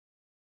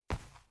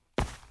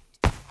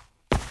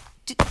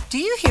Do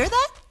you hear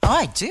that? Oh,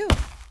 I do.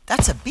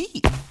 That's a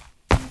beat.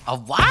 A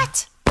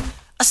what?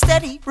 A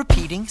steady,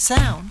 repeating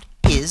sound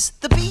is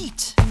the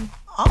beat.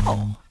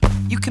 Oh.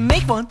 You can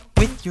make one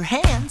with your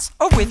hands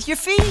or with your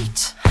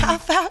feet. How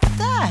about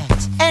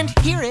that? And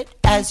hear it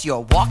as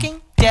you're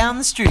walking down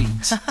the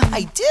street.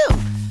 I do.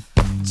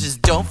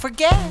 Just don't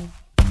forget,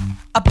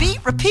 a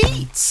beat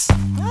repeats.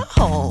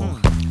 Oh.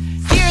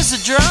 Here's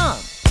a drum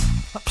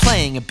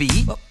playing a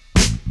beat.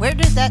 Where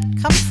did that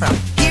come from?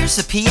 Here's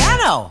a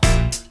piano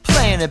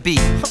playing a beat.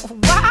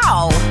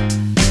 Wow.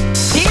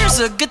 Here's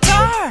a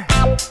guitar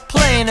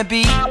playing a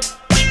beat.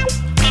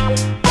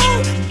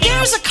 Oh,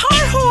 here's a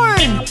car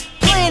horn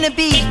playing a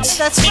beat.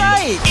 That's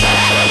right.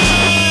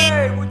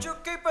 Hey, would you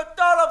keep it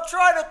down? I'm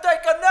trying to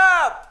take a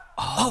nap.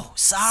 Oh,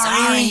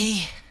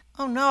 sorry.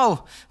 Oh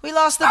no, we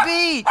lost the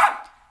beat.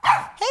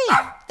 Hey,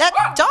 that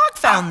dog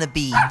found the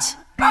beat.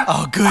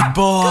 Oh, good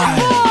boy.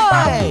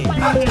 Boy!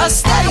 A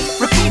steady,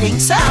 repeating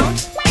sound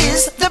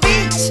is the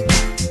beat.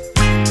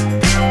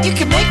 You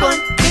can make one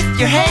with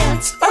your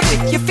hands or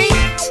with your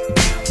feet.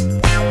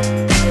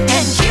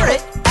 And hear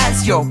it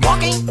as you're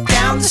walking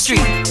down the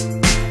street.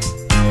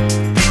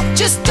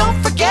 Just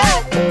don't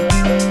forget,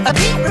 a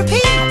beat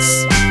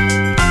repeats.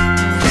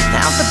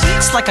 Now the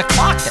beat's like a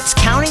clock that's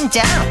counting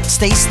down.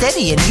 Stay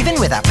steady and even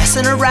without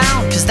messing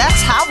around, 'cause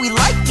that's how we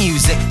like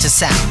music to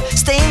sound.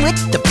 Staying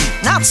with the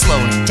beat, not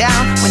slowing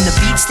down. When the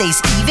beat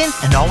stays even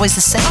and always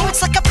the same,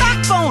 it's like a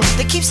backbone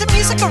that keeps the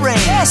music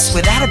arranged. Yes,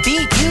 without a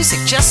beat, music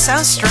just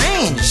sounds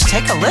strange.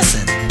 Take a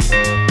listen.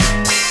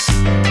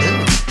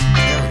 Ooh,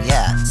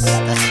 yeah,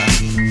 that's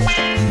funky.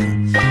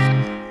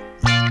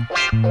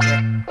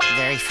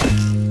 Very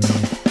funky.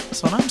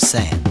 That's what I'm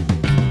saying.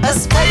 A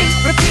steady,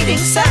 repeating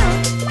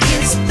sound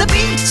is the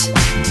beat.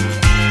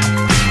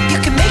 You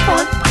can make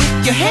one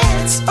with your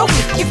hands or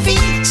with your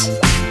feet.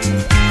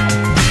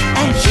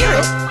 And hear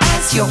it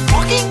as you're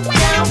walking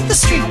down the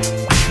street.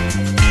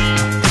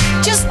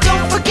 Just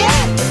don't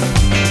forget,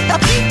 the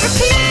beat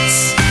repeats.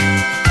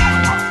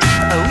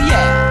 Oh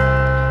yeah.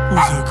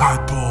 Who's a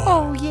good boy?